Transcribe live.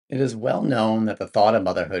It is well known that the thought of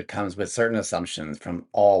motherhood comes with certain assumptions from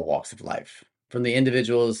all walks of life, from the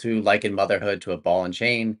individuals who liken motherhood to a ball and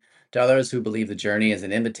chain, to others who believe the journey is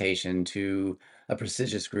an invitation to a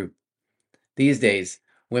prestigious group. These days,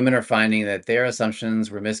 women are finding that their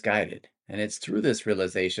assumptions were misguided, and it's through this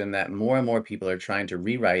realization that more and more people are trying to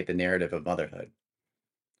rewrite the narrative of motherhood.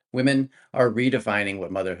 Women are redefining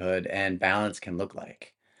what motherhood and balance can look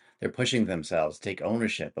like. They're pushing themselves to take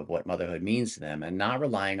ownership of what motherhood means to them and not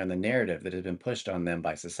relying on the narrative that has been pushed on them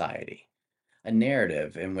by society. A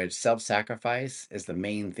narrative in which self sacrifice is the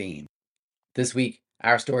main theme. This week,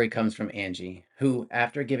 our story comes from Angie, who,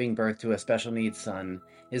 after giving birth to a special needs son,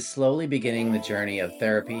 is slowly beginning the journey of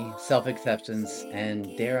therapy, self acceptance,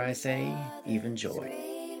 and, dare I say, even joy.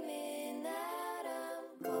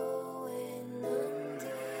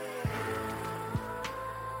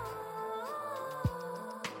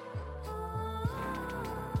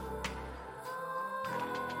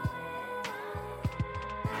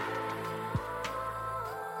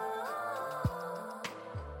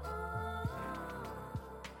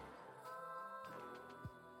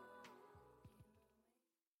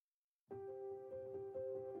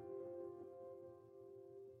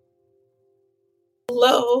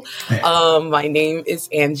 Hello. My name is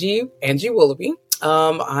Angie Willoughby.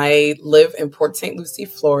 I live in Port St. Lucie,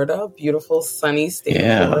 Florida, beautiful sunny state of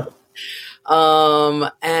Yeah.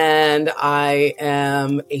 Florida. And I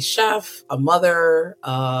am a chef, a mother,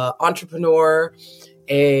 entrepreneur,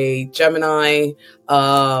 a Gemini.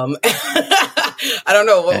 I don't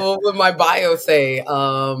know what would my bio say.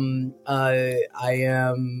 I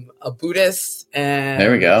am a Buddhist, and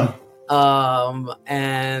There we go.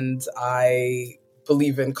 and I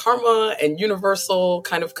believe in karma and universal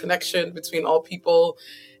kind of connection between all people.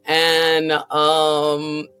 And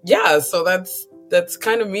yeah, so that's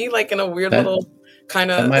kind of me, like in a weird That little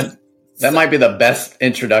kind that of might be the best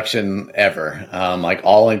introduction ever. Like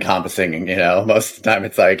all encompassing, most of the time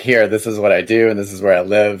it's like, here, this is what I do and this is where I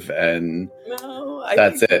live, and no, I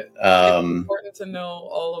that's think it. it's important to know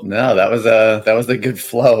all of No, that was a good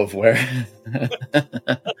flow of where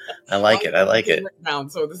I like it. I like it. down,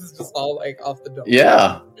 so this is just all like off the dome.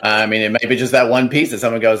 Yeah. I mean, it may be just that one piece that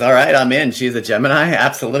someone goes, all right, I'm in. She's a Gemini.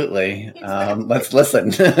 Absolutely. Let's listen.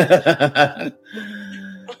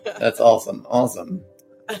 That's awesome. Awesome.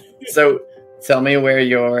 So tell me where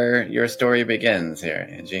your story begins here,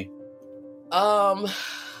 Angie.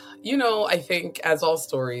 I think as all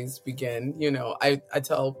stories begin, I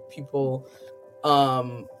tell people,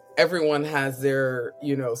 everyone has their,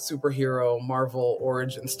 superhero Marvel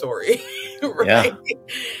origin story, right?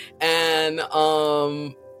 Yeah.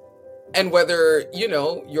 And whether,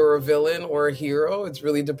 you're a villain or a hero, it's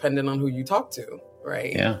really dependent on who you talk to,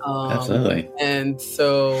 right? Yeah, absolutely. And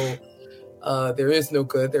so there is no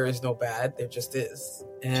good, there is no bad, there just is.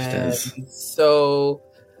 And so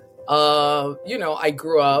I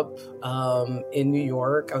grew up in New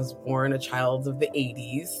York. I was born a child of the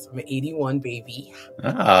 80s. I'm an 81 baby.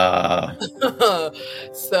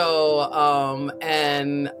 So,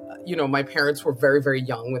 and, my parents were very, very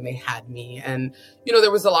young when they had me. And,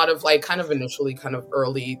 there was a lot of like kind of initially kind of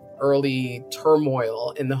early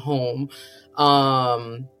turmoil in the home,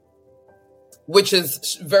 which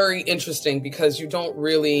is very interesting because you don't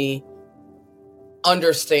really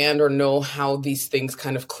understand or know how these things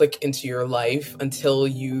kind of click into your life until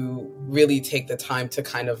you really take the time to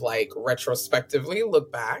kind of like retrospectively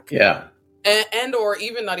look back. Yeah. And or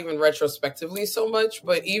even not even retrospectively so much,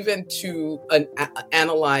 but even to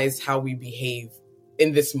analyze how we behave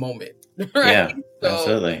in this moment. Right? Yeah,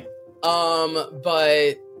 absolutely.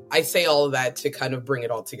 But I say all of that to kind of bring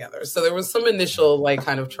it all together. So there was some initial like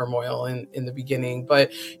kind of turmoil in the beginning,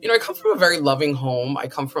 but, I come from a very loving home. I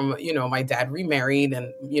come from, my dad remarried,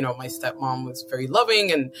 and, my stepmom was very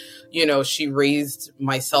loving, and, she raised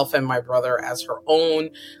myself and my brother as her own.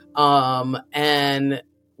 And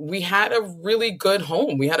we had a really good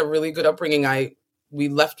home. We had a really good upbringing. We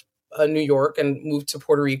left New York and moved to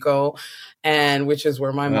Puerto Rico, and which is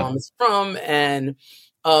where my mom is from. And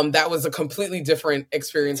that was a completely different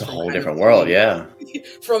experience. It's a whole different world, yeah.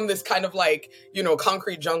 From this kind of like,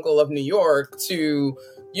 concrete jungle of New York to,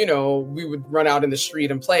 we would run out in the street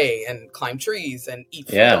and play and climb trees and eat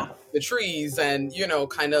fruit off the trees, and,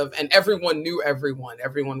 kind of, and everyone knew everyone.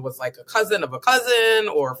 Everyone was like a cousin of a cousin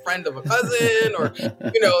or a friend of a cousin or, so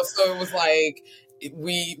it was like,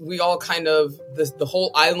 we all kind of, the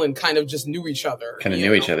whole island kind of just knew each other.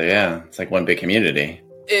 Each other, yeah. It's like one big community.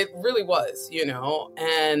 It really was,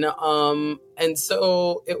 and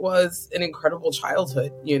so it was an incredible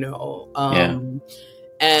childhood,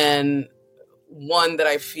 and one that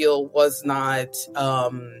I feel was not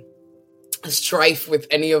strife with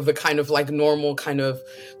any of the kind of like normal kind of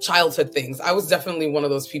childhood things. I was definitely one of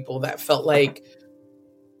those people that felt like,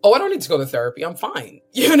 oh, I don't need to go to therapy. I'm fine.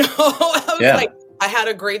 I was like, Yeah. I had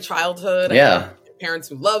a great childhood. I had Yeah. parents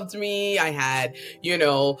who loved me. I had,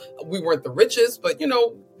 we weren't the richest, but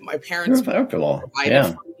my parents Comfortable. provided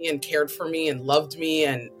Yeah. for me and cared for me and loved me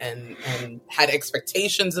and had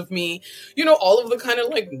expectations of me. All of the kind of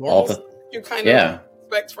like All normal the stuff you kind of Yeah.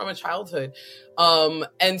 expect from a childhood.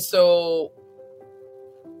 And so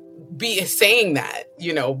saying that,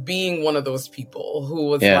 being one of those people who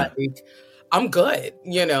was Yeah. like, I'm good,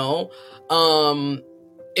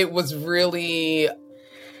 it was really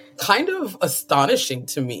kind of astonishing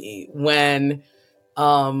to me when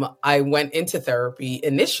I went into therapy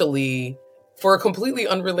initially for a completely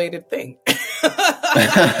unrelated thing.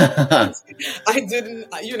 I didn't,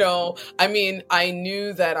 I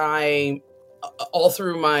knew that all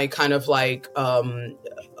through my kind of like a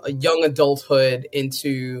young adulthood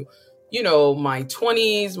into, my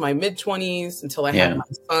 20s, my mid 20s until I had Yeah. my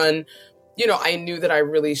son, I knew that I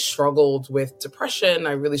really struggled with depression.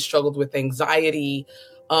 I really struggled with anxiety.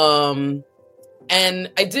 And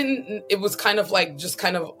it was kind of like just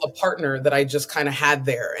kind of a partner that I just kind of had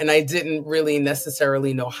there. And I didn't really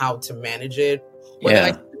necessarily know how to manage it or that I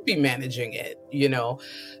Yeah. should be managing it,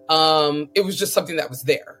 it was just something that was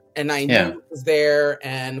there. And I knew Yeah. it was there.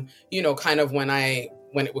 And, kind of when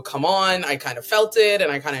it would come on, I kind of felt it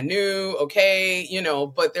and I kind of knew, okay,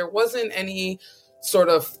 but there wasn't any sort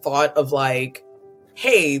of thought of like,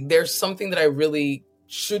 hey, there's something that I really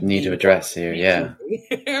should Need to be address here. Yeah.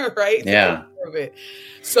 right? To take Yeah. care of it.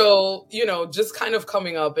 So, just kind of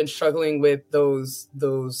coming up and struggling with those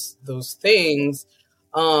things.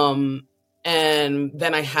 And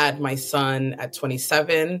then I had my son at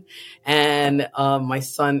 27, and my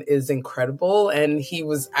son is incredible. And he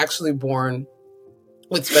was actually born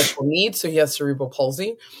with special needs. So he has cerebral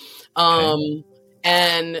palsy. Okay.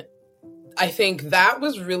 And I think that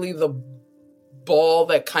was really the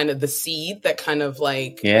the seed that kind of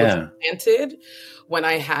like was Yeah. planted when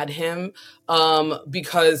I had him,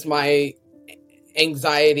 because my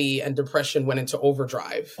anxiety and depression went into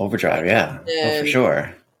overdrive. Overdrive. Yeah. Oh, for And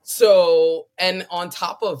sure. so, and on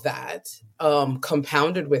top of that,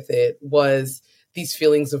 compounded with it was these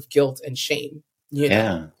feelings of guilt and shame,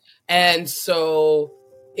 Yeah. And so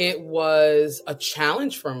it was a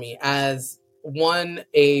challenge for me as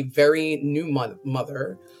a very new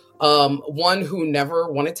mother, one who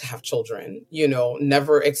never wanted to have children,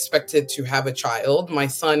 never expected to have a child. My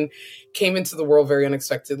son came into the world very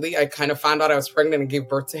unexpectedly. I kind of found out I was pregnant and gave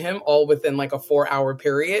birth to him all within like a 4-hour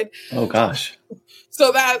period. Oh, gosh.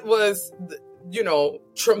 So that was,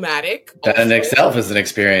 traumatic. That in itself is an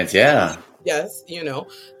experience. Yeah. Yes,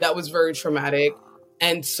 that was very traumatic.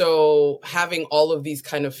 And so having all of these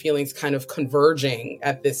kind of feelings kind of converging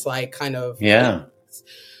at this like kind of Yeah.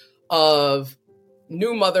 of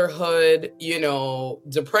new motherhood,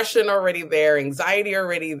 depression already there, anxiety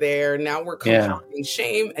already there. Now we're compounding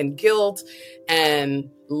shame and guilt and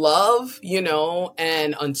love,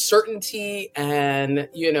 and uncertainty and,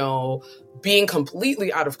 being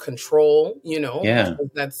completely out of control, Yeah. because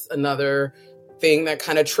that's another thing that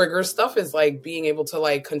kind of triggers stuff is like being able to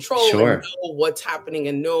like control Sure. and know what's happening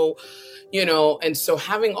and know, and so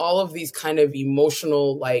having all of these kind of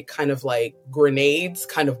emotional, like kind of like grenades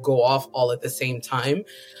kind of go off all at the same time,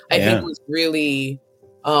 I think was really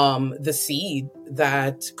the seed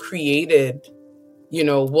that created,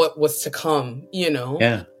 what was to come,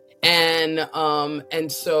 Yeah.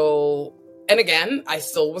 and so, and again, I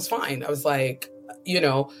still was fine. I was like,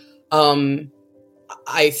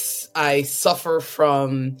 I suffer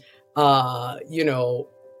from,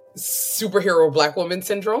 superhero Black woman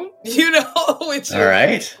syndrome, which All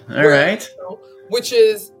right. All right. which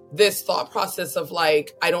is this thought process of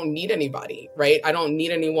like, I don't need anybody, right? I don't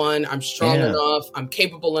need anyone. I'm strong enough. I'm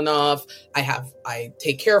capable enough. I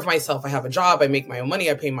take care of myself. I have a job. I make my own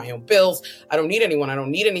money. I pay my own bills. I don't need anyone. I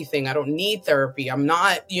don't need anything. I don't need therapy. I'm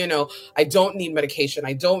not, I don't need medication.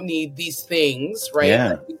 I don't need these things, right? Yeah.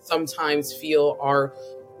 That we sometimes feel are,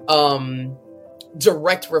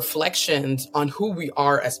 direct reflections on who we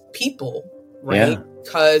are as people, right?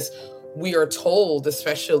 Because we are told,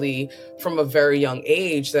 especially from a very young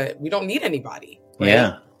age, that we don't need anybody. Right?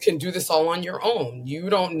 Yeah. You can do this all on your own. You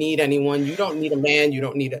don't need anyone. You don't need a man. You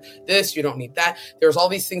don't need this. You don't need that. There's all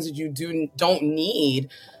these things that you don't need.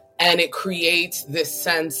 And it creates this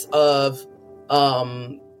sense of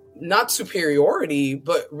not superiority,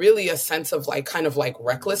 but really a sense of like kind of like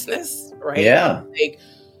recklessness, right? Yeah. Like,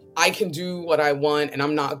 I can do what I want and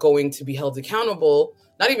I'm not going to be held accountable,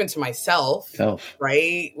 not even to myself,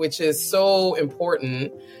 right? Which is so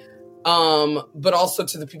important. but also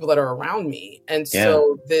to the people that are around me. And Yeah.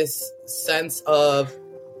 so this sense of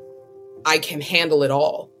I can handle it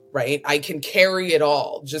all, right? I can carry it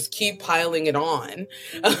all. Just keep piling it on,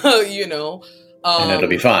 you know. And it'll Um,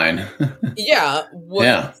 be fine. yeah, would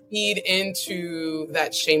Yeah. feed into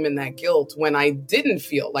that shame and that guilt when I didn't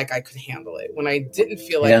feel like I could handle it, when I didn't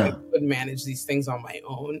feel like I Yeah. could manage these things on my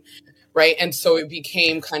own, right? And so it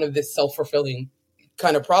became kind of this self-fulfilling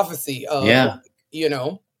kind of prophecy of, Yeah. you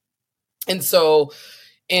know, and so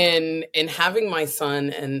in having my son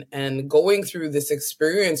and going through this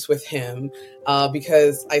experience with him,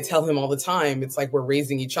 because I tell him all the time, it's like we're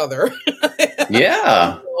raising each other.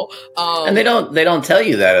 Yeah. And um they don't tell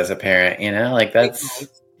you that as a parent, like they that's, don't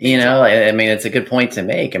they don't I mean, it's a good point to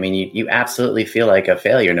make. I mean, you absolutely feel like a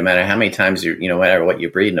failure no matter how many times no matter what you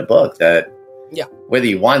read in a book, that Yeah, whether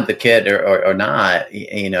you want the kid or not,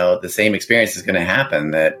 the same experience is going to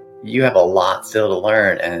happen, that you have a lot still to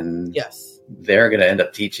learn, and yes, they're going to end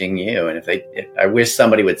up teaching you. And I wish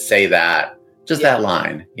somebody would say that, just yeah. that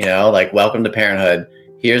line, like, welcome to parenthood.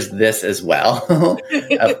 Here's this as well.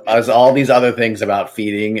 As all these other things about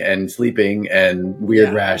feeding and sleeping and weird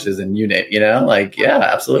Yeah, rashes and you name, like, yeah,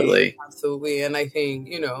 absolutely. absolutely. And I think,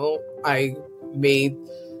 I made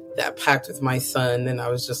that pact with my son, and I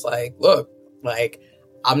was just like, look, like,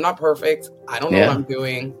 I'm not perfect. I don't know what Yeah. I'm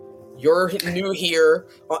doing. You're new here,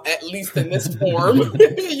 at least in this form,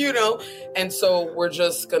 and so we're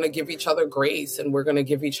just going to give each other grace, and we're going to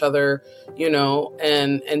give each other,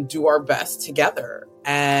 and do our best together.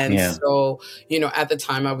 And Yeah. so, at the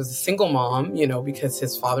time I was a single mom, because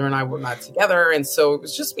his father and I were not together. And so it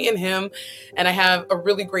was just me and him. And I have a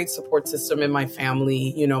really great support system in my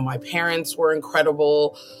family. My parents were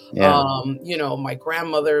incredible. Yeah. My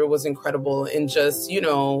grandmother was incredible, and just,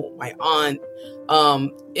 my aunt,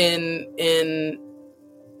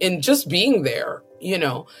 in just being there,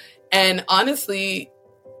 and honestly,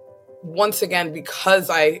 once again, because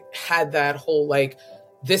I had that whole, like,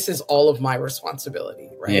 this is all of my responsibility,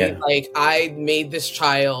 right? Yeah. Like, I made this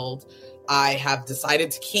child, I have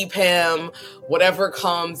decided to keep him, whatever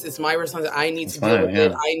comes is my responsibility. I need It's to deal fine. with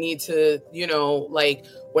it. Yeah. I need to, like,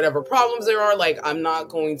 whatever problems there are, like, I don't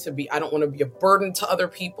want to be a burden to other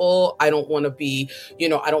people. I don't want to be,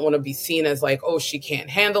 I don't want to be seen as like, oh, she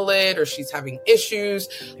can't handle it, or she's having issues.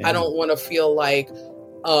 Yeah. I don't want to feel like,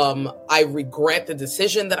 I regret the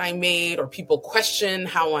decision that I made, or people question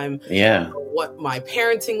how what my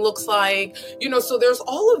parenting looks like, so there's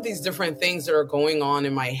all of these different things that are going on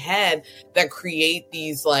in my head that create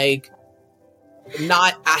these, like,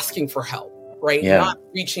 not asking for help, right? Yeah. Not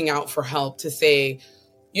reaching out for help to say,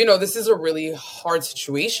 this is a really hard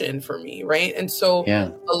situation for me, right? And so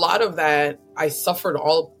a lot of that I suffered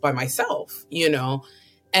all by myself,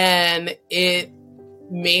 and it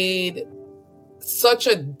made such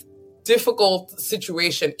a difficult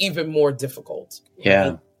situation even more difficult.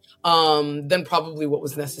 Yeah. Than probably what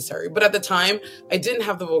was necessary. But at the time, I didn't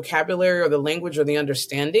have the vocabulary or the language or the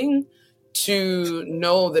understanding to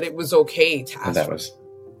know that it was okay to ask. That was,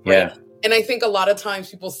 right? yeah. And I think a lot of times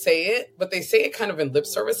people say it, but they say it kind of in lip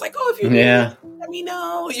service, like, oh, if you let me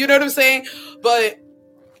know, you know what I'm saying? But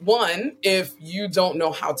one, if you don't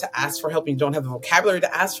know how to ask for help, and you don't have the vocabulary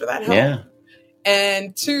to ask for that help. Yeah.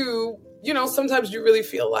 And two, sometimes you really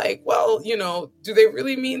feel like, well, do they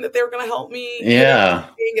really mean that they're going to help me? Yeah.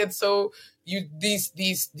 And so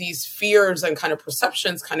these fears and kind of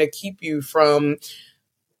perceptions kind of keep you from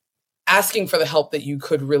asking for the help that you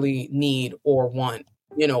could really need or want,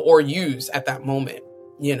 or use at that moment,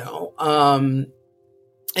 and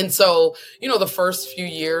so, the first few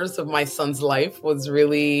years of my son's life was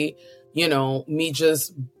really, me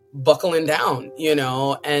just buckling down,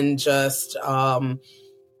 and just,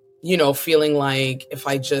 feeling like if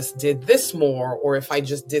I just did this more, or if I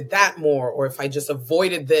just did that more, or if I just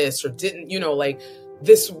avoided this or didn't, like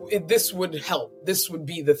this would help. This would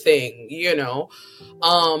be the thing,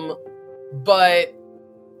 but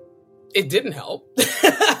it didn't help.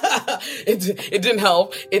 It didn't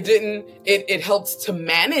help. It helped to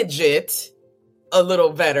manage it a little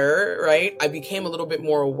better, right? I became a little bit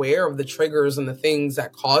more aware of the triggers and the things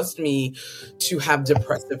that caused me to have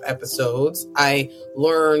depressive episodes. I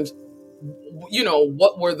learned,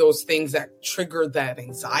 what were those things that triggered that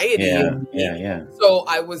anxiety in me. Yeah. So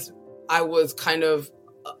I was kind of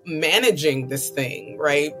managing this thing,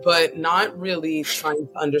 right? But not really trying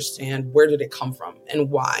to understand where did it come from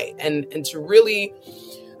and why. And to really,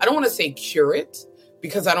 I don't want to say cure it,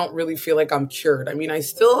 because I don't really feel like I'm cured. I mean, I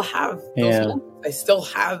still have those moments. I still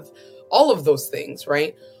have all of those things,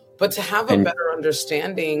 right? But to have a better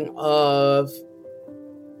understanding of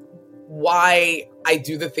why I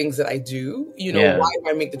do the things that I do? Yeah. Why do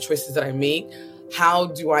I make the choices that I make? How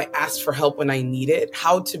do I ask for help when I need it?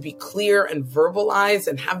 How to be clear and verbalize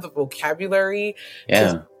and have the vocabulary to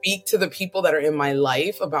Yeah. speak to the people that are in my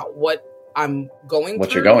life about what I'm going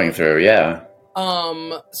What you're through. going through. Yeah.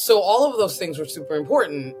 So all of those things were super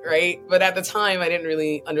important, right? But at the time I didn't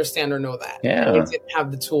really understand or know that. I Yeah. didn't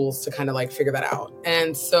have the tools to kind of like figure that out.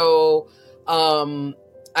 And so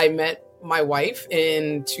I met my wife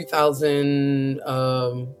in 2000.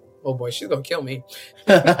 Oh boy, she's gonna kill me.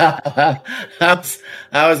 I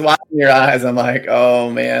was watching your eyes. I'm like,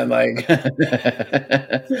 oh man, like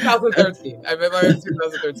 2013. I met my wife in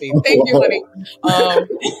 2013. Thank you, honey.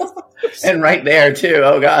 And right there too.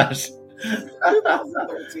 Oh gosh.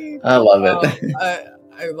 2013. I love it.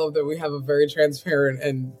 I love that we have a very transparent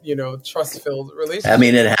and trust-filled I relationship.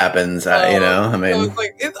 mean, it happens. I mean, So it's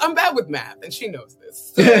like I'm bad with math, and she knows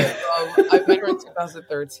this. So I met her in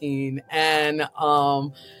 2013, and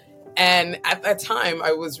at that time,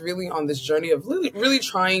 I was really on this journey of really, really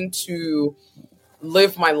trying to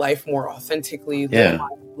live my life more authentically, live my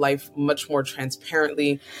life much more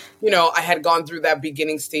transparently. I had gone through that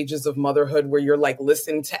beginning stages of motherhood where you're like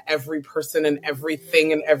listening to every person and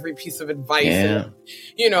everything and every piece of advice. Yeah.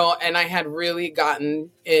 And I had really gotten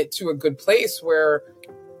it to a good place where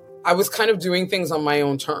I was kind of doing things on my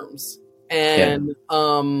own terms and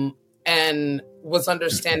was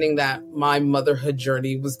understanding that my motherhood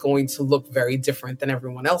journey was going to look very different than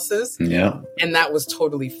everyone else's. Yeah. And that was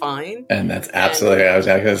totally fine. And that's absolutely, I was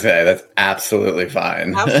going to say, that's absolutely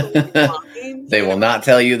fine. Absolutely fine. They will not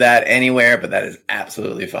tell you that anywhere, but that is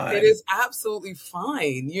absolutely fine. It is absolutely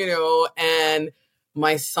fine, and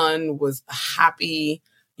my son was a happy,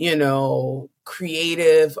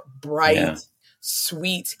 creative, bright,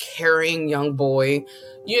 sweet, caring young boy,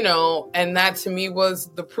 and that to me was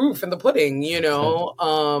the proof in the pudding,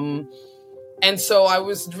 and so I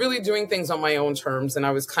was really doing things on my own terms, and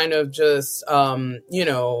I was kind of just,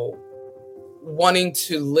 wanting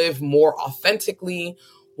to live more authentically,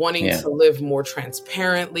 wanting to live more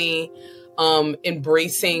transparently,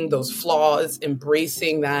 embracing those flaws,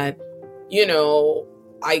 embracing that,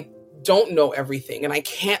 I don't know everything and I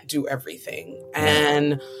can't do everything.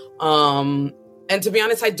 And to be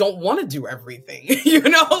honest, I don't want to do everything,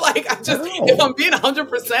 if I'm being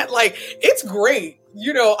 100%, like, it's great.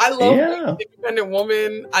 I love being an independent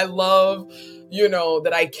woman. I love,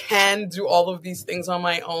 that I can do all of these things on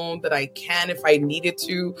my own, that I can if I needed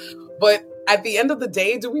to. But at the end of the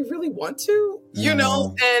day, do we really want to? And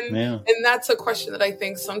that's a question that I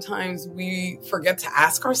think sometimes we forget to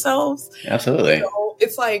ask ourselves. Absolutely.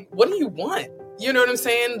 It's like, what do you want? You know what I'm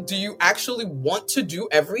saying? Do you actually want to do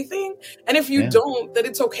everything? And if you don't, then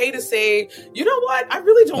it's okay to say, you know what? I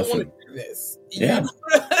really don't want to do this.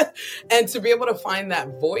 And to be able to find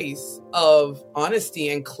that voice of honesty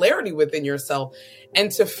and clarity within yourself and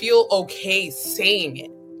to feel okay saying it,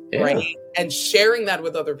 right? And sharing that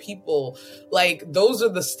with other people, like, those are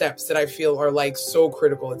the steps that I feel are like so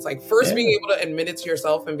critical. It's like first being able to admit it to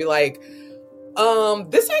yourself and be like,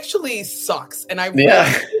 this actually sucks. And I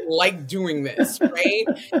really like doing this, right?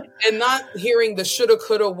 And not hearing the shoulda,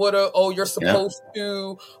 coulda, woulda, oh, you're supposed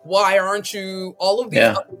to, why aren't you? All of these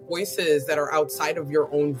other voices that are outside of your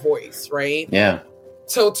own voice, right? Yeah.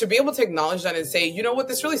 So to be able to acknowledge that and say, you know what,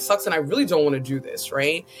 this really sucks and I really don't want to do this,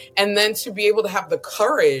 right? And then to be able to have the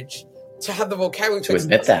courage to have the vocabulary to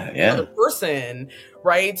admit that, another person,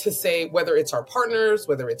 right? To say whether it's our partners,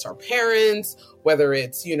 whether it's our parents, whether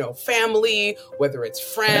it's, family, whether it's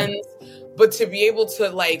friends, but to be able to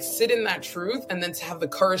like sit in that truth and then to have the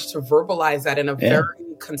courage to verbalize that in a very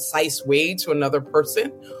concise way to another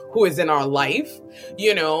person who is in our life,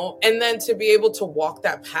 and then to be able to walk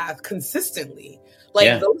that path consistently.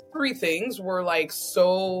 Like those three things were like it's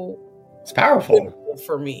powerful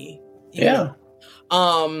for me. You know?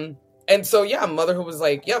 And so, motherhood was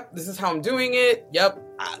like, yep, this is how I'm doing it. Yep.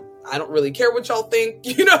 I don't really care what y'all think,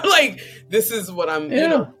 like, this is what I'm,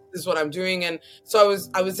 this is what I'm doing. And so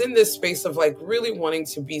I was in this space of like really wanting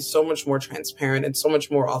to be so much more transparent and so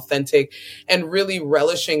much more authentic and really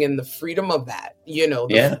relishing in the freedom of that,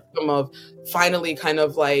 the freedom of finally kind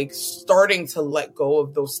of like starting to let go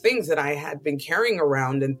of those things that I had been carrying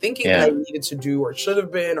around and thinking that I needed to do or should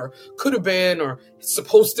have been or could have been or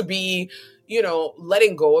supposed to be.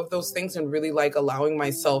 Letting go of those things and really like allowing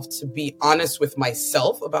myself to be honest with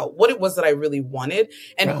myself about what it was that I really wanted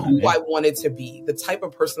and who I wanted to be, the type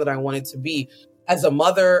of person that I wanted to be as a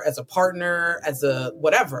mother, as a partner, as a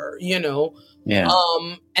whatever,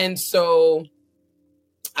 and so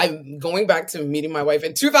I'm going back to meeting my wife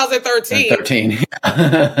in 2013.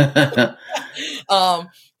 I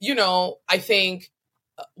think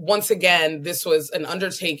once again, this was an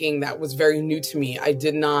undertaking that was very new to me. I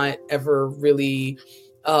did not ever really,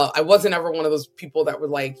 I wasn't ever one of those people that were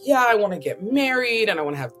like, yeah, I want to get married and I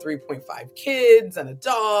want to have 3.5 kids and a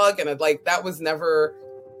dog. And that was never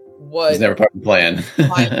It was what never part of the plan.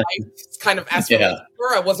 my life kind of Yeah. aspirations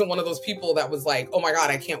were. I wasn't one of those people that was like, oh my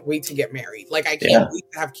God, I can't wait to get married. Like, I can't Yeah. wait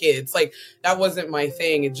to have kids. Like, that wasn't my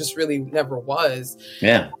thing. It just really never was.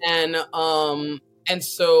 Yeah. And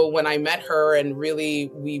so when I met her and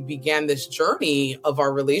really we began this journey of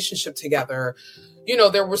our relationship together,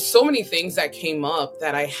 there were so many things that came up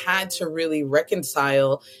that I had to really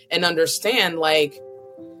reconcile and understand. Now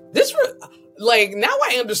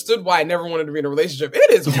I understood why I never wanted to be in a relationship.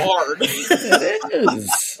 It is hard. It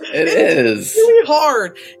is. It is really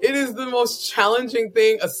hard. It is the most challenging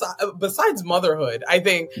thing besides motherhood, I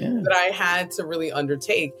think, that I had to really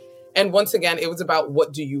undertake. And once again, it was about,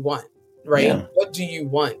 what do you want? Right? Yeah. What do you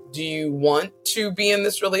want? Do you want to be in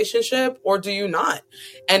this relationship or do you not?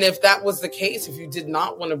 And if that was the case, if you did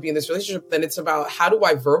not want to be in this relationship, then it's about, how do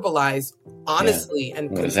I verbalize honestly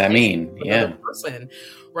and what does that mean? Another person,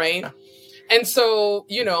 right? And so,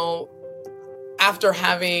 after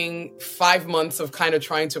having 5 months of kind of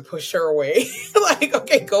trying to push her away, like,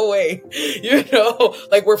 okay, go away,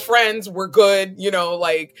 like, we're friends, we're good,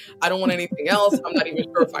 like, I don't want anything else. I'm not even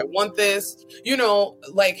sure if I want this,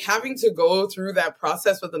 like, having to go through that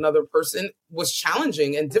process with another person was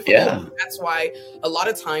challenging and difficult. Yeah. That's why a lot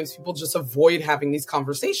of times people just avoid having these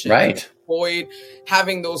conversations, right? Avoid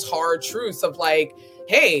having those hard truths of like,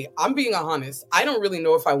 hey, I'm being honest. I don't really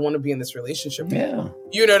know if I want to be in this relationship. Yeah.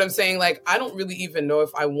 You know what I'm saying? Like, I don't really even know if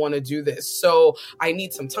I want to do this. So I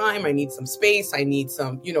need some time. I need some space. I need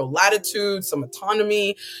some, latitude, some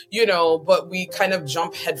autonomy, but we kind of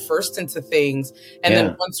jump headfirst into things. And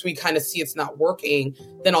then once we kind of see it's not working,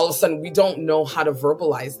 then all of a sudden we don't know how to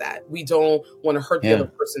verbalize that. We don't want to hurt the other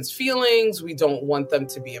person's feelings. We don't want them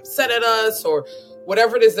to be upset at us, or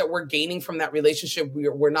whatever it is that we're gaining from that relationship.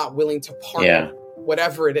 We're not willing to part,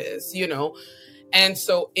 whatever it is, And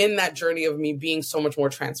so in that journey of me being so much more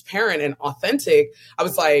transparent and authentic, I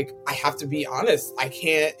was like, I have to be honest. I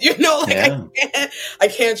can't, I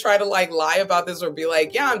can't try to like lie about this or be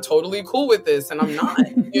like, yeah, I'm totally cool with this. And I'm not,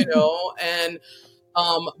 and,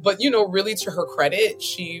 but, really to her credit,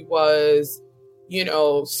 she was,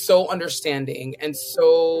 so understanding and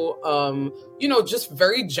so, just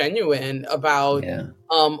very genuine about,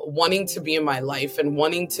 wanting to be in my life and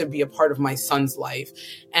wanting to be a part of my son's life.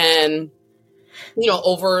 And,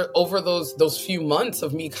 over those few months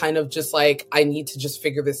of me kind of just like, I need to just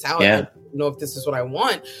figure this out. I don't know if this is what I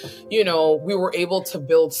want. We were able to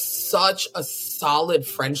build such a solid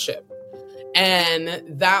friendship.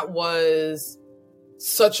 And that was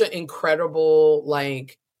such an incredible,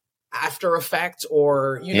 like, after effect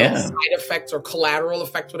or, side effect or collateral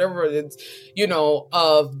effect, whatever it is,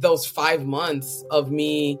 of those 5 months of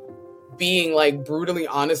me being like brutally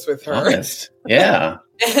honest with her.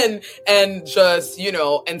 And just,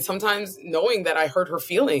 and sometimes knowing that I hurt her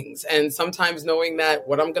feelings, and sometimes knowing that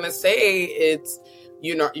what I'm going to say,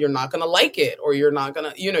 you're not going to like it, or you're not going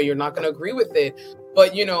to, you're not going to agree with it.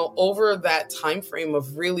 But, over that time frame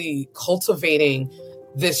of really cultivating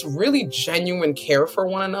this really genuine care for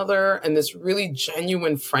one another and this really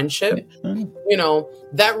genuine friendship,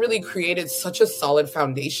 that really created such a solid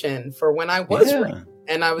foundation for when I was ready.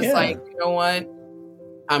 And I was like, you know what?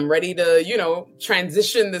 I'm ready to,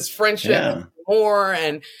 transition this friendship more.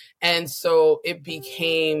 And so it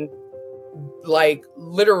became like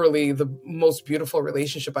literally the most beautiful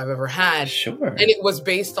relationship I've ever had. Sure. And it was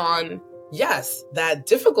based on, that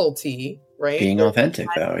difficulty, right? Being authentic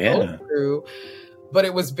though. Through, but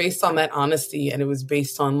it was based on that honesty. And it was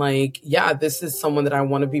based on like, this is someone that I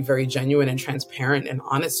want to be very genuine and transparent and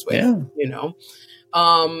honest with,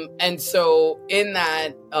 and so in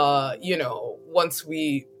that, once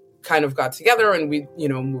we kind of got together and we,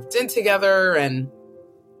 moved in together, and,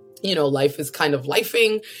 life is kind of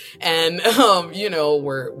lifing, and,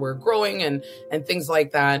 we're growing and things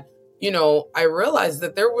like that. I realized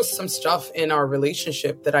that there was some stuff in our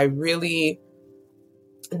relationship that I really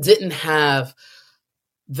didn't have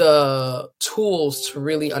the tools to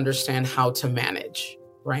really understand how to manage.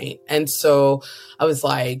 Right. And so I was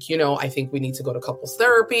like, I think we need to go to couples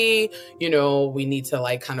therapy, we need to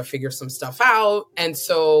like kind of figure some stuff out. And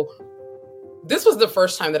so this was the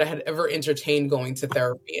first time that I had ever entertained going to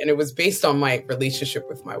therapy. And it was based on my relationship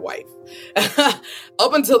with my wife.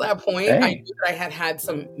 Up until that point, I knew that I had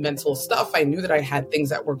some mental stuff. I knew that I had things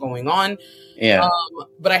that were going on.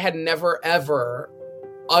 But I had never, ever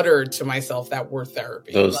uttered to myself that word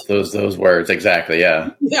therapy. Those words. Exactly.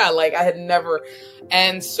 Yeah. Like I had never.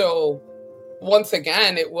 And so once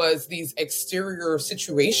again, it was these exterior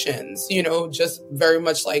situations, just very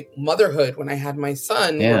much like motherhood when I had my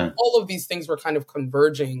son, where Yeah. all of these things were kind of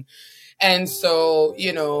converging. And so,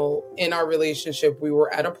 in our relationship, we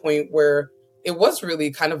were at a point where it was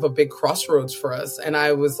really kind of a big crossroads for us. And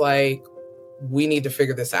I was like, we need to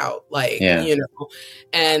figure this out. Yeah.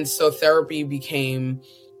 And so therapy became,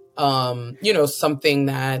 something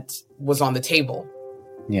that was on the table.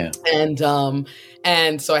 Yeah. And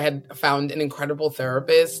so I had found an incredible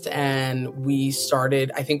therapist, and we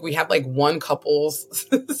started, I think we had like one couples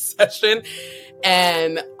session,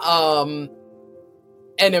 and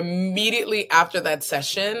immediately after that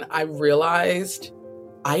session, I realized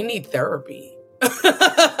I need therapy.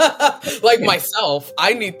 Like Yeah. myself,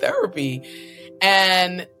 I need therapy.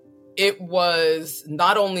 And it was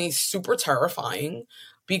not only super terrifying,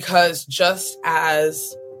 because just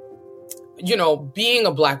as, being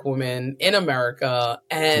a Black woman in America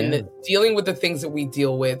and Yeah. dealing with the things that we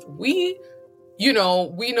deal with, we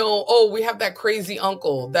know, oh, we have that crazy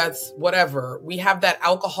uncle that's whatever. We have that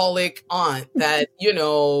alcoholic aunt that,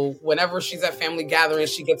 whenever she's at family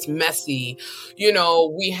gatherings, she gets messy.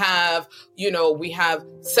 We have, we have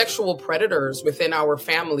sexual predators within our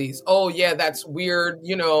families. Oh yeah, that's weird,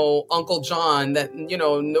 Uncle John that,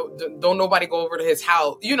 no, don't nobody go over to his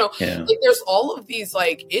house. Yeah. Like there's all of these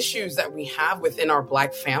like issues that we have within our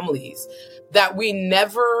Black families that we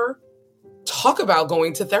never talk about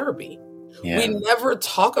going to therapy. We Yeah. never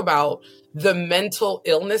talk about the mental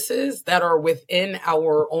illnesses that are within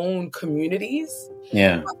our own communities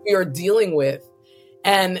Yeah. that we are dealing with.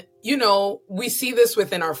 And, we see this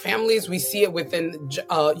within our families. We see it within,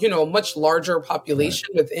 much larger Right. population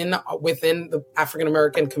within the African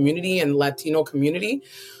American community and Latino community.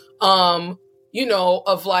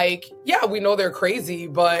 Of like, yeah, we know they're crazy,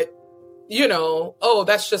 but, oh,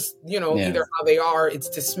 that's just, Yeah. either how they are. It's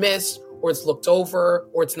dismissed, or it's looked over,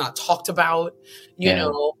 or it's not talked about, Yeah.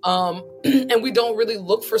 and we don't really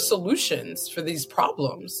look for solutions for these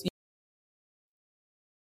problems.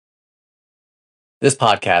 This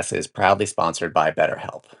podcast is proudly sponsored by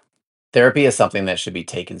BetterHelp. Therapy is something that should be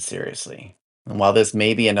taken seriously. And while this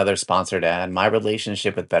may be another sponsored ad, my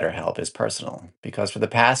relationship with BetterHelp is personal because for the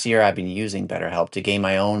past year I've been using BetterHelp to gain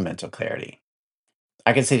my own mental clarity.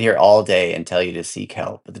 I can sit here all day and tell you to seek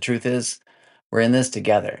help, but the truth is, we're in this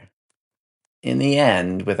together. In the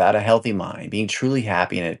end, without a healthy mind, being truly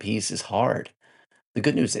happy and at peace is hard. The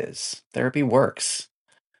good news is, therapy works.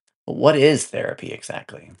 But what is therapy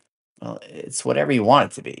exactly? Well, it's whatever you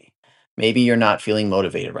want it to be. Maybe you're not feeling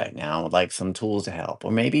motivated right now and would like some tools to help,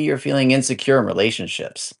 or maybe you're feeling insecure in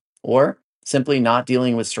relationships, or simply not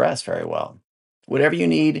dealing with stress very well. Whatever you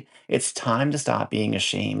need, it's time to stop being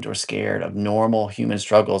ashamed or scared of normal human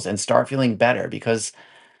struggles and start feeling better because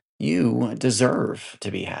you deserve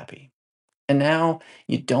to be happy. And now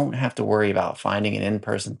you don't have to worry about finding an in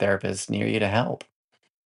person therapist near you to help.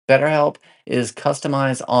 BetterHelp is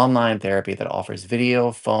customized online therapy that offers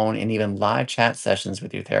video, phone, and even live chat sessions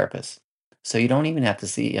with your therapist. So you don't even have to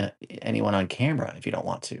see anyone on camera if you don't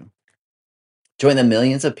want to. Join the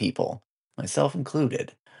millions of people, myself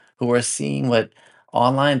included, who are seeing what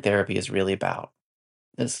online therapy is really about.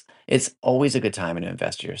 It's always a good time to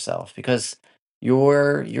invest in yourself because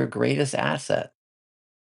you're your greatest asset.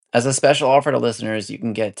 As a special offer to listeners, you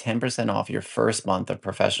can get 10% off your first month of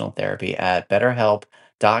professional therapy at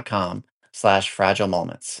betterhelp.com/fragile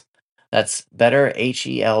moments. That's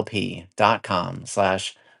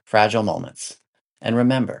betterhelp.com/fragile moments. And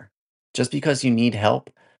remember, just because you need help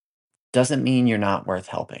doesn't mean you're not worth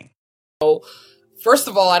helping. First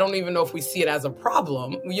of all, I don't even know if we see it as a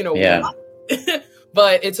problem. We Yeah. might,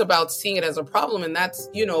 but it's about seeing it as a problem. And that's,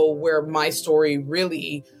 where my story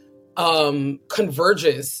really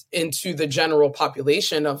converges into the general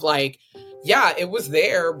population of like, yeah, it was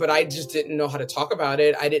there, but I just didn't know how to talk about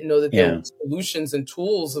it. I didn't know that there were Yeah. solutions and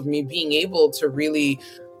tools of me being able to really,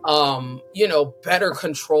 better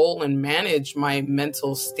control and manage my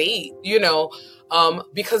mental state,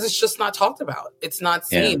 because it's just not talked about. It's not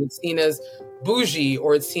Yeah. seen. It's seen as bougie,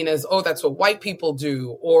 or it's seen as, oh, that's what white people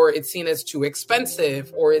do, or it's seen as too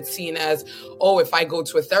expensive, or it's seen as, oh, if I go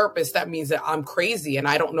to a therapist, that means that I'm crazy and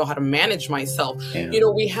I don't know how to manage myself. Yeah.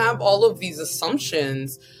 We have all of these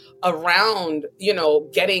assumptions around,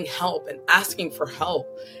 getting help and asking for help,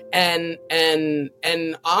 and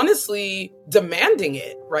honestly demanding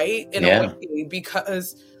it, right? In a Yeah. way,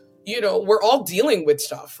 because, we're all dealing with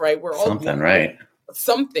stuff, right? We're all Something, dealing with right?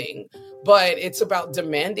 something, but it's about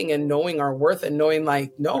demanding and knowing our worth and knowing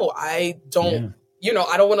like, no, I don't, Yeah.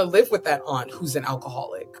 I don't want to live with that aunt who's an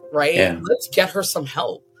alcoholic, right? Yeah. Let's get her some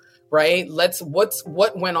help. right?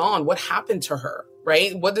 What went on? What happened to her?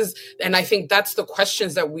 Right? And I think that's the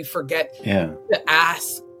questions that we forget Yeah. to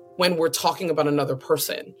ask when we're talking about another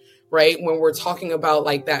person, right? When we're talking about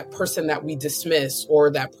like that person that we dismiss,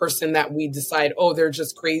 or that person that we decide, oh, they're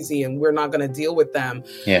just crazy and we're not going to deal with them.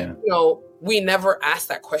 Yeah. We never ask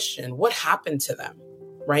that question. What happened to them?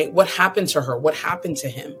 Right? What happened to her? What happened to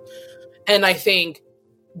him? And I think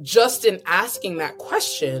just in asking that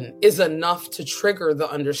question is enough to trigger the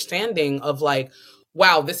understanding of like,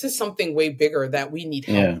 wow, this is something way bigger that we need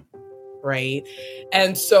help. Yeah. Right.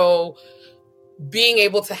 And so being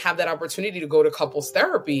able to have that opportunity to go to couples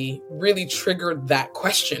therapy really triggered that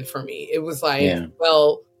question for me. It was like,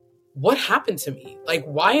 well, what happened to me? Like,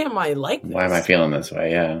 why am I like this? Why am I feeling this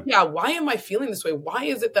way? Yeah. Yeah. Why am I feeling this way? Why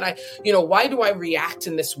is it that why do I react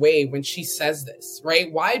in this way when she says this? Right.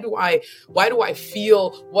 Why do I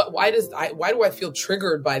feel why do I feel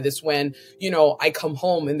triggered by this when, I come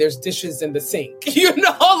home and there's dishes in the sink,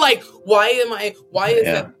 like, why is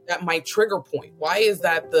that my trigger point? Why is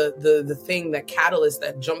that the thing, that catalyst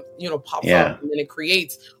that pops up, and then it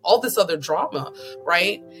creates all this other drama.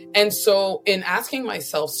 Right. And so in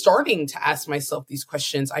starting to ask myself these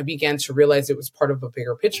questions, I began to realize it was part of a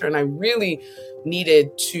bigger picture. And I really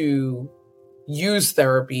needed to use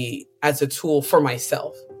therapy as a tool for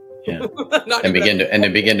myself. Yeah. and begin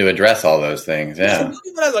to address all those things. Yeah.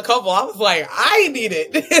 Even as a couple, I was like, I need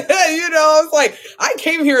it. I was like, I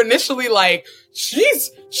came here initially like,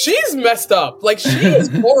 she's messed up. Like, she is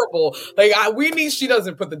horrible. Like, she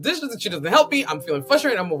doesn't put the dishes and she doesn't help me. I'm feeling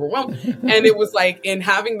frustrated. I'm overwhelmed. And it was like, in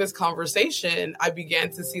having this conversation, I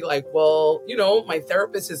began to see like, well, my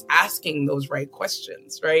therapist is asking those right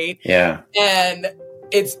questions. Right. Yeah. And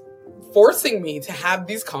it's forcing me to have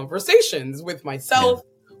these conversations with myself,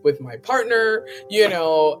 with my partner,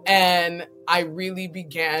 and I really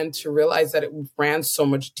began to realize that it ran so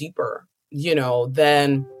much deeper,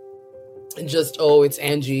 than just, oh, it's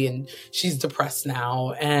Angie and she's depressed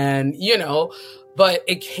now. And, but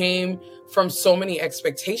it came from so many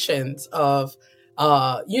expectations of,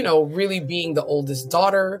 really being the oldest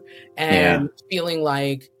daughter and feeling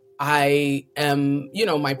like I am,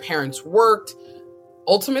 my parents worked.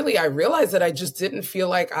 Ultimately, I realized that I just didn't feel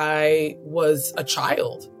like I was a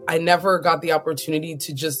child. I never got the opportunity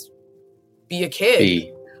to just be a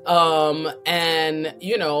kid. And,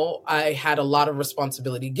 I had a lot of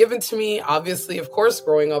responsibility given to me. Obviously, of course,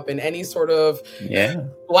 growing up in any sort of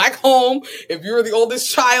Black home, if you're the oldest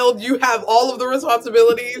child, you have all of the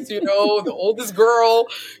responsibilities, the oldest girl,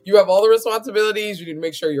 you have all the responsibilities. You need to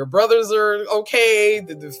make sure your brothers are okay.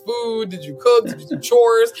 Did this food? Did you cook? Did you do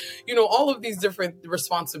chores? All of these different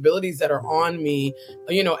responsibilities that are on me,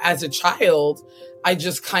 as a child. I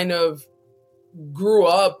just kind of grew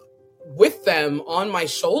up with them on my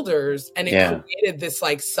shoulders, and it created this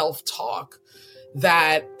like self-talk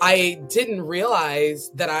that I didn't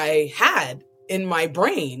realize that I had in my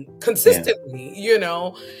brain consistently,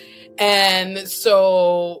 and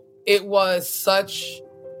so it was such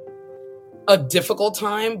a difficult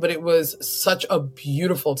time, but it was such a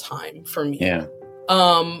beautiful time for me.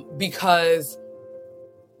 Because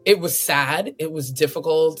it was sad, it was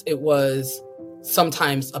difficult, it was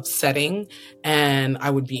sometimes upsetting, and I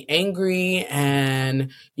would be angry, and,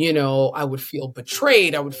 I would feel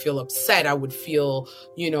betrayed. I would feel upset. I would feel,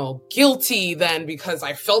 guilty then, because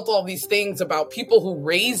I felt all these things about people who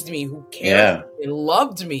raised me, who cared and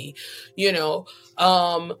loved me, and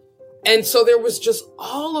so there was just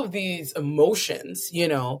all of these emotions,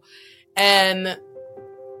 and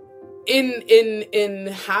in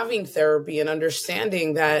having therapy and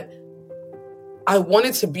understanding that I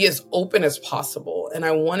wanted to be as open as possible, and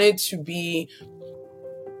I wanted to be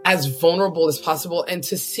as vulnerable as possible, and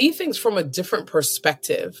to see things from a different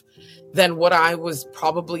perspective than what I was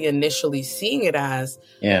probably initially seeing it as.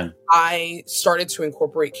 I started to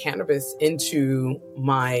incorporate cannabis into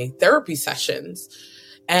my therapy sessions.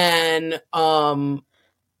 And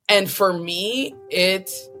for me,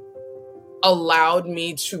 it allowed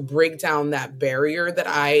me to break down that barrier that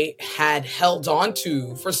I had held on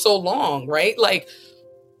to for so long, right? Like,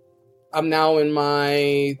 I'm now in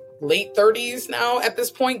my late 30s now at this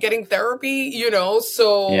point, getting therapy,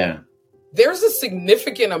 so there's a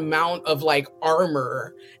significant amount of like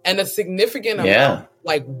armor and a significant amount of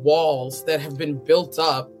like walls that have been built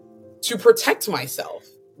up to protect myself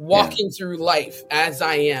walking through life as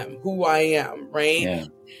I am, who I am, right?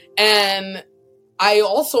 And I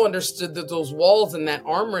also understood that those walls and that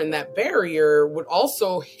armor and that barrier would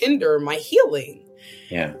also hinder my healing.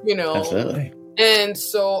 Absolutely. And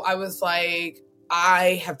so I was like,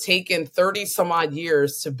 I have taken 30 some odd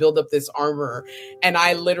years to build up this armor, and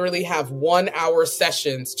I literally have 1 hour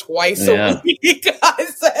sessions twice a Yeah. week. I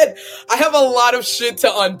said, I have a lot of shit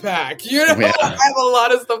to unpack. You know, I Yeah. have a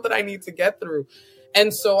lot of stuff that I need to get through.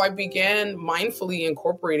 And so I began mindfully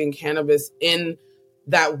incorporating cannabis in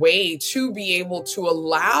that way to be able to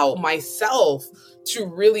allow myself to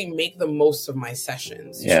really make the most of my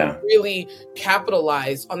sessions, Yeah. to really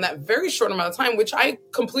capitalize on that very short amount of time, which I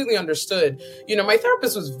completely understood. You know, my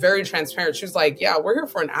therapist was very transparent. She was like, yeah, we're here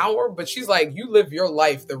for an hour, but she's like, you live your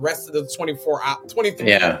life the rest of the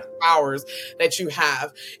 23 hours that you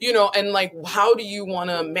have, you know, and like, how do you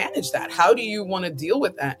want to manage that? How do you want to deal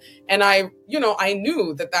with that? And I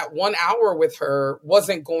knew that 1 hour with her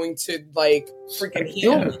wasn't going to like freaking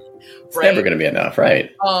heal me. It's never going to be enough,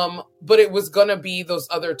 right? But it was going to be those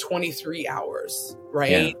other 23 hours,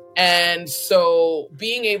 right? Yeah. And so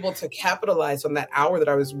being able to capitalize on that hour that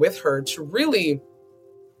I was with her to really,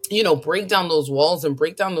 you know, break down those walls and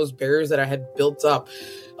break down those barriers that I had built up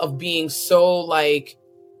of being so like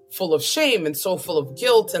full of shame and so full of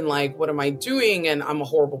guilt and like, what am I doing? And I'm a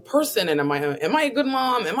horrible person. And am I a good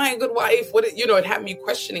mom? Am I a good wife? It had me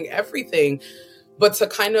questioning everything. But to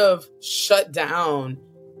kind of shut down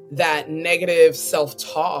that negative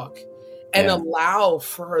self-talk and allow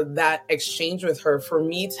for that exchange with her, for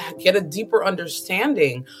me to get a deeper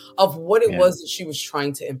understanding of what it was that she was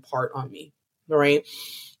trying to impart on me, right?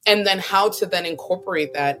 And then how to then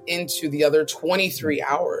incorporate that into the other 23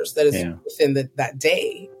 hours that is within that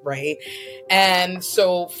day, right? And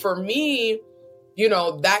so for me, you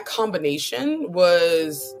know, that combination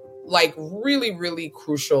was like really, really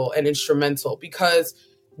crucial and instrumental, because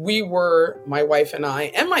we were, my wife and I,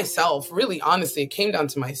 and myself, really, honestly, it came down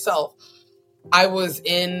to myself. I was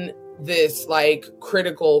in this like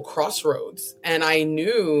critical crossroads, and I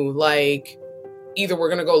knew like either we're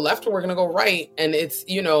going to go left or we're going to go right. And it's,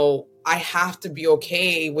 you know, I have to be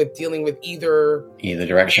okay with dealing with either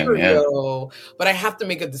direction. Scenario, but I have to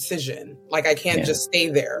make a decision. Like I can't just stay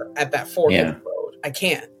there at that fork in the road. I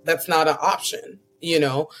can't. That's not an option, you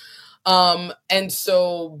know? And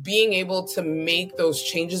so being able to make those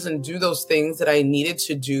changes and do those things that I needed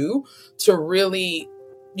to do to really,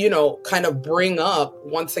 you know, kind of bring up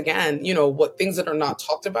once again, you know, what things that are not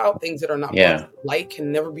talked about, things that are not like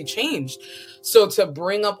can never be changed. So to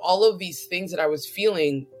bring up all of these things that I was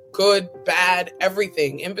feeling, good, bad,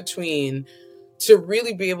 everything in between, to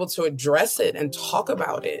really be able to address it and talk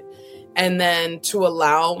about it. And then to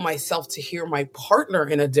allow myself to hear my partner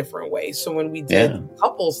in a different way. So when we did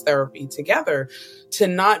couples therapy together, to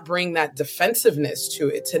not bring that defensiveness to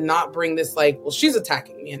it, to not bring this like, well, she's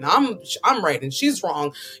attacking me and I'm right and she's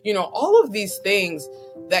wrong. You know, all of these things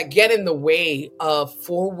that get in the way of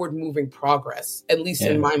forward moving progress, at least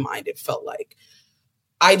in my mind, it felt like.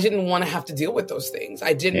 I didn't want to have to deal with those things.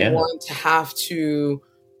 I didn't want to have to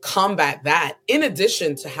combat that in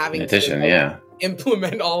addition to having to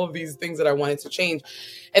implement all of these things that I wanted to change.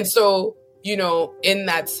 And so, you know, in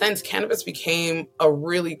that sense, cannabis became a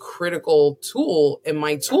really critical tool in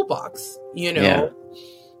my toolbox. You know,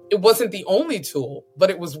 it wasn't the only tool, but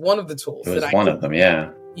it was one of the tools. It was one of them.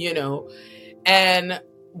 You know, and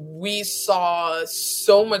we saw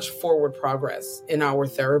so much forward progress in our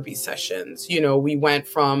therapy sessions. You know, we went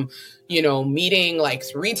from, you know, meeting like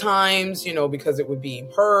 3 times, you know, because it would be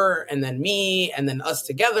her and then me and then us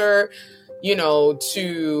together, you know,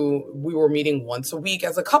 to we were meeting once a week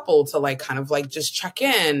as a couple to like kind of like just check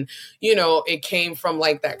in. You know, it came from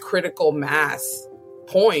like that critical mass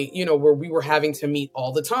point, you know, where we were having to meet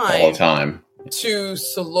all the time. To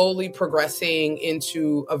slowly progressing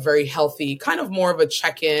into a very healthy, kind of more of a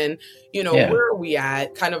check-in, you know, where are we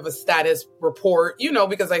at? Kind of a status report, you know,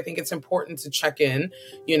 because I think it's important to check in.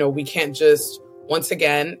 You know, we can't just, once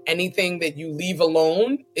again, anything that you leave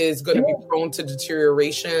alone is going to be prone to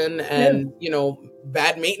deterioration and, you know,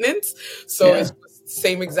 bad maintenance. So it's the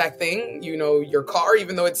same exact thing, you know, your car,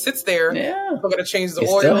 even though it sits there, you're going to change the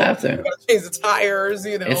oil, still have to. you're going to change the tires,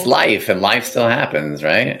 you know. It's life, and life still happens,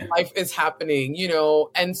 right? Life is happening, you know.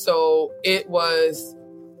 And so it was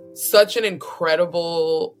such an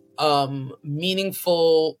incredible,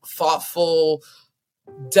 meaningful, thoughtful,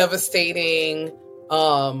 devastating,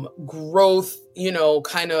 growth, you know,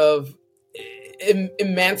 kind of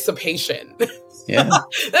emancipation. Yeah.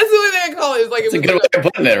 That's the only thing I call it. It's like, it's a good way of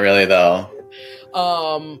putting it, really, though.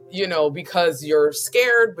 because you're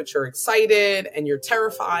scared, but you're excited and you're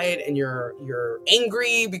terrified and you're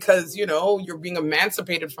angry because, you're being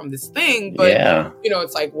emancipated from this thing. But, Yeah.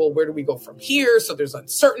 it's like, well, where do we go from here? So there's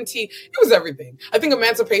uncertainty. It was everything. I think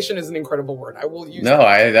emancipation is an incredible word. I will use No,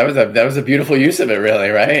 that. that was a beautiful use of it, really,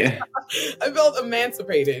 right? I felt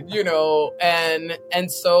emancipated,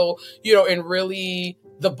 and so, and really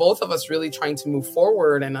the both of us really trying to move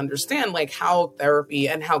forward and understand like how therapy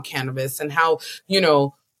and how cannabis and how,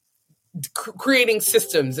 creating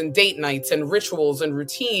systems and date nights and rituals and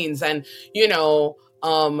routines and,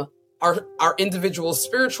 our individual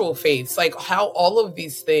spiritual faiths, like how all of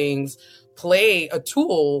these things play a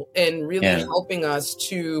tool in really Yeah. helping us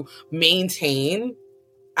to maintain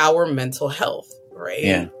our mental health, right?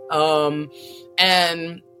 Yeah.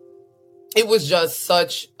 And it was just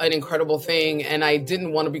such an incredible thing. And I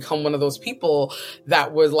didn't want to become one of those people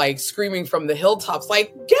that was like screaming from the hilltops,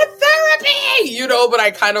 like, get therapy, but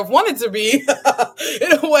I kind of wanted to be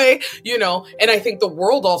in a way, and I think the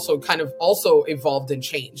world also kind of also evolved and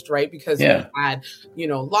changed, right? Because Yeah. we had,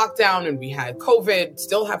 lockdown and we had COVID,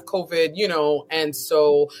 still have COVID, and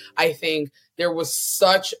so I think there was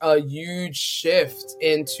such a huge shift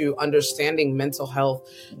into understanding mental health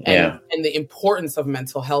and the importance of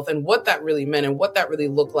mental health and what that really meant and what that really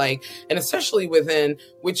looked like. And especially within,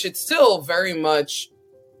 which it's still very much,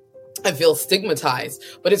 I feel, stigmatized,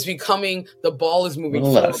 but it's becoming, the ball is moving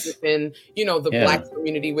forward within, the Black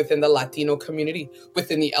community, within the Latino community,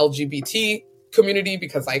 within the LGBT community,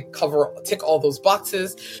 because I tick all those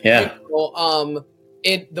boxes. Yeah.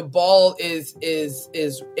 The ball is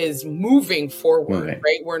moving forward,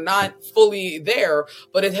 right? We're not fully there,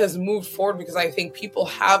 but it has moved forward because I think people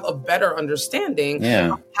have a better understanding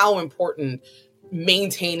of how important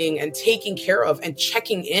maintaining and taking care of and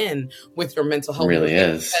checking in with your mental health really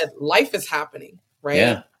is. Life is happening, right?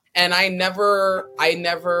 Yeah. And I never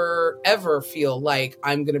ever feel like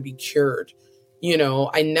I'm going to be cured.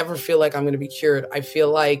 I never feel like I'm going to be cured. I feel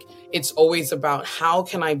like it's always about how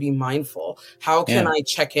can I be mindful? How can I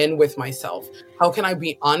check in with myself? How can I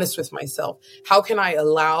be honest with myself? How can I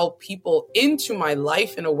allow people into my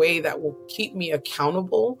life in a way that will keep me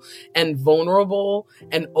accountable and vulnerable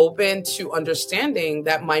and open to understanding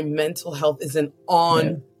that my mental health is an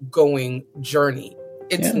ongoing journey.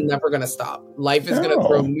 It's never going to stop. Life is going to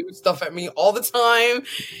throw new stuff at me all the time.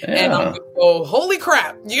 And I'm going to go, holy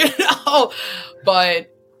crap,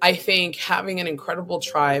 But I think having an incredible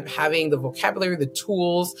tribe, having the vocabulary, the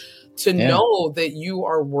tools to know that you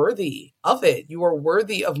are worthy of it. You are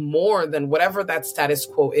worthy of more than whatever that status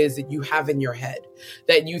quo is that you have in your head.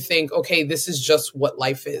 That you think, okay, this is just what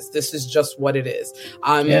life is. This is just what it is.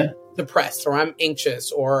 I'm depressed or I'm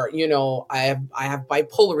anxious or, I have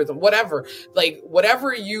bipolarism, whatever. Like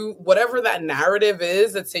whatever that narrative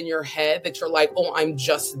is that's in your head that you're like, oh, I'm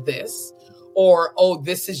just this. Or, oh,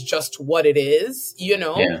 this is just what it is,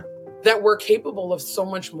 that we're capable of so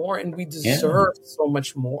much more and we deserve so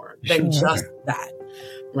much more than just that,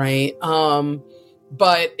 right?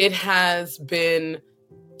 But it has been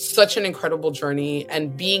such an incredible journey,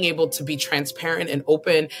 and being able to be transparent and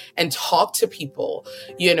open and talk to people,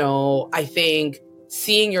 I think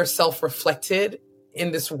seeing yourself reflected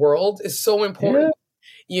in this world is so important.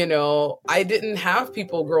 I didn't have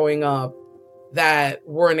people growing up that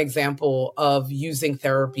were an example of using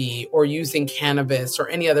therapy or using cannabis or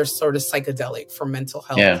any other sort of psychedelic for mental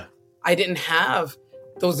health. I didn't have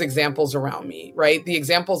those examples around me, right? The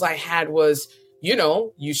examples I had was,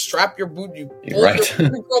 you strap your boot, you pull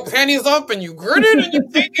your panties up and you grit it and you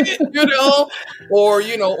take it, or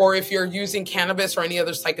if you're using cannabis or any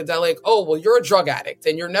other psychedelic, oh, well, you're a drug addict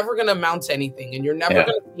and you're never going to amount to anything and you're never going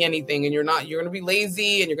to see anything and you're going to be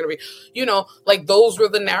lazy and you're going to be, like those were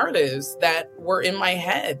the narratives that were in my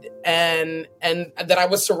head and that I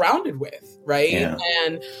was surrounded with. Right.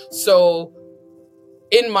 And so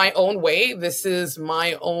in my own way, this is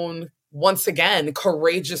my own, once again,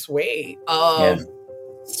 courageous way of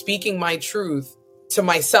speaking my truth to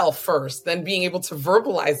myself first, then being able to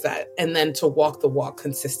verbalize that and then to walk the walk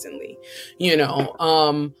consistently,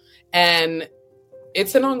 and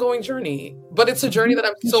it's an ongoing journey, but it's a journey that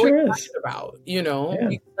I'm so excited about,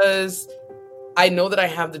 because I know that I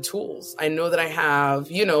have the tools. I know that I have,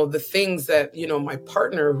 the things that, my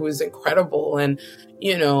partner, who is incredible and,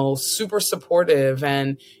 super supportive,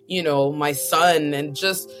 and, my son, and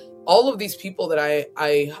just all of these people that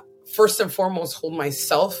I first and foremost hold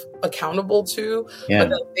myself accountable to, but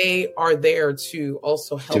that they are there to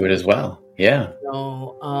also help do it as well. Yeah.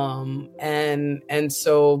 And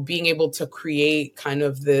so being able to create kind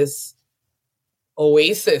of this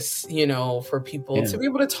oasis, for people Yeah. to be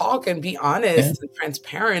able to talk and be Yeah. honest and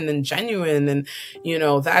transparent and genuine. And,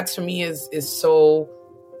 that to me is so,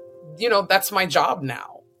 that's my job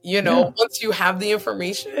now. Yeah. Once you have the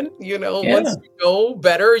information, once Yeah. you know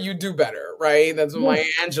better, you do better, right? That's what Yeah. Maya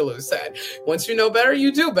Angelou said. Once you know better,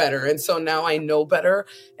 you do better. And so now I know better.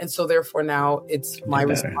 And so therefore now it's my Do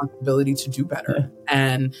better. responsibility to do better Yeah.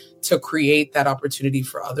 and to create that opportunity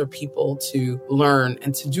for other people to learn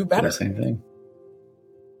and to do Do the better. same thing.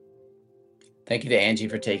 Thank you to Angie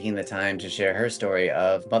for taking the time to share her story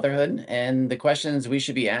of motherhood and the questions we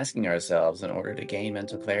should be asking ourselves in order to gain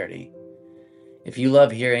mental clarity. If you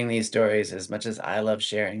love hearing these stories as much as I love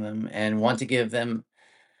sharing them and want to give them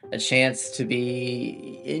a chance to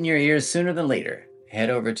be in your ears sooner than later, head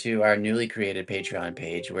over to our newly created Patreon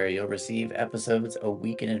page where you'll receive episodes a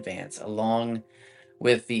week in advance, along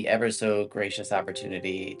with the ever so gracious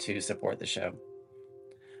opportunity to support the show.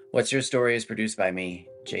 What's Your Story is produced by me,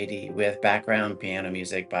 JD, with background piano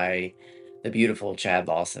music by the beautiful Chad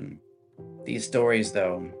Lawson. These stories,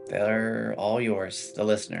 though, they're all yours, the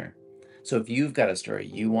listener. So if you've got a story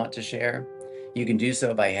you want to share, you can do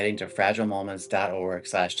so by heading to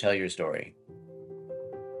fragilemoments.org/tell your story.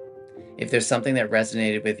 If there's something that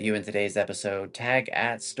resonated with you in today's episode, tag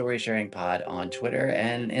at StorySharingPod on Twitter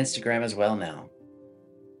and Instagram as well now.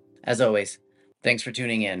 As always, thanks for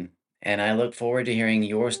tuning in, and I look forward to hearing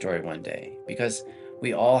your story one day, because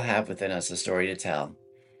we all have within us a story to tell,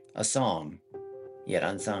 a song yet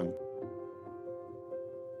unsung.